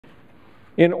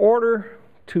In order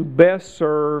to best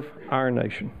serve our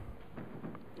nation,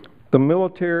 the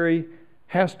military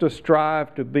has to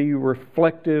strive to be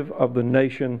reflective of the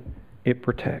nation it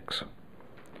protects.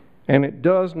 And it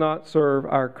does not serve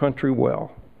our country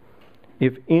well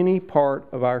if any part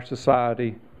of our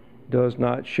society does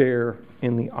not share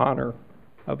in the honor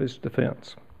of its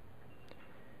defense.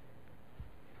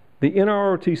 The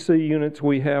NROTC units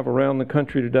we have around the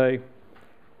country today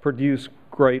produce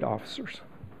great officers.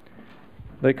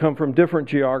 They come from different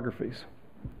geographies,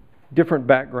 different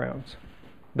backgrounds.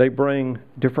 They bring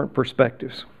different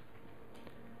perspectives.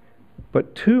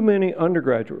 But too many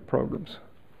undergraduate programs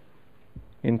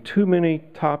in too many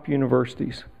top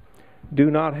universities do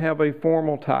not have a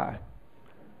formal tie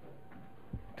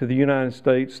to the United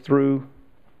States through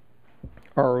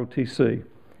ROTC.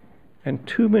 And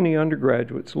too many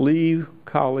undergraduates leave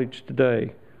college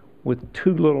today with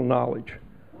too little knowledge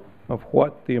of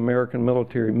what the American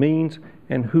military means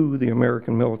and who the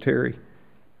American military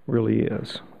really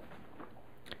is.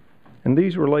 And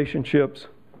these relationships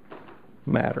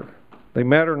matter. They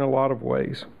matter in a lot of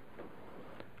ways.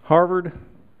 Harvard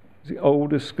is the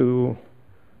oldest school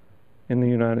in the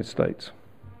United States.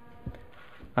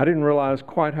 I didn't realize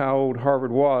quite how old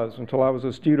Harvard was until I was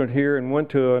a student here and went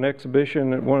to an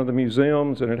exhibition at one of the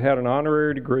museums, and it had an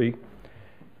honorary degree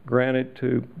granted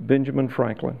to Benjamin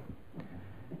Franklin.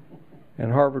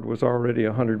 And Harvard was already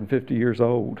 150 years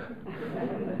old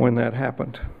when that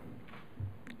happened.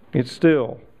 It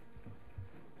still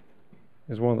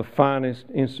is one of the finest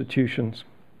institutions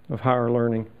of higher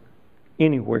learning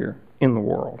anywhere in the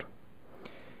world.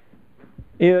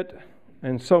 It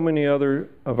and so many other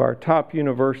of our top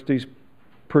universities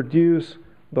produce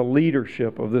the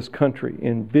leadership of this country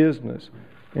in business,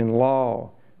 in law,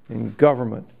 in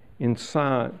government, in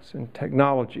science, in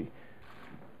technology.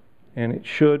 And it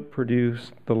should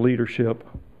produce the leadership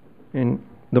in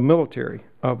the military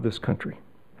of this country.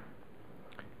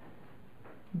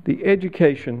 The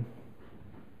education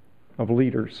of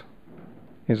leaders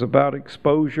is about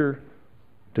exposure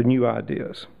to new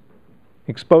ideas,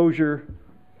 exposure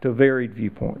to varied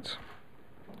viewpoints,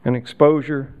 and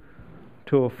exposure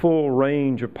to a full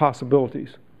range of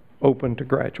possibilities open to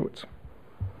graduates.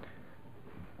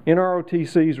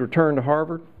 NROTC's return to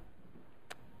Harvard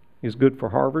is good for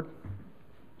Harvard,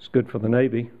 it's good for the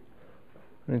Navy,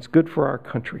 and it's good for our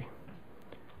country.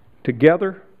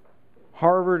 Together,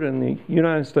 Harvard and the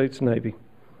United States Navy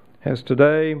have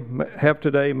today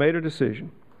made a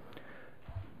decision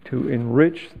to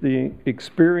enrich the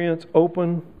experience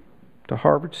open to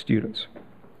Harvard students,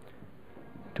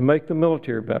 to make the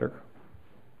military better,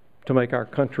 to make our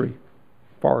country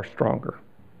far stronger.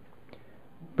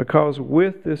 Because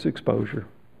with this exposure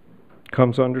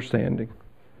comes understanding,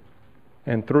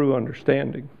 and through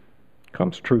understanding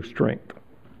comes true strength.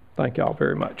 Thank y'all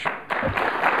very much.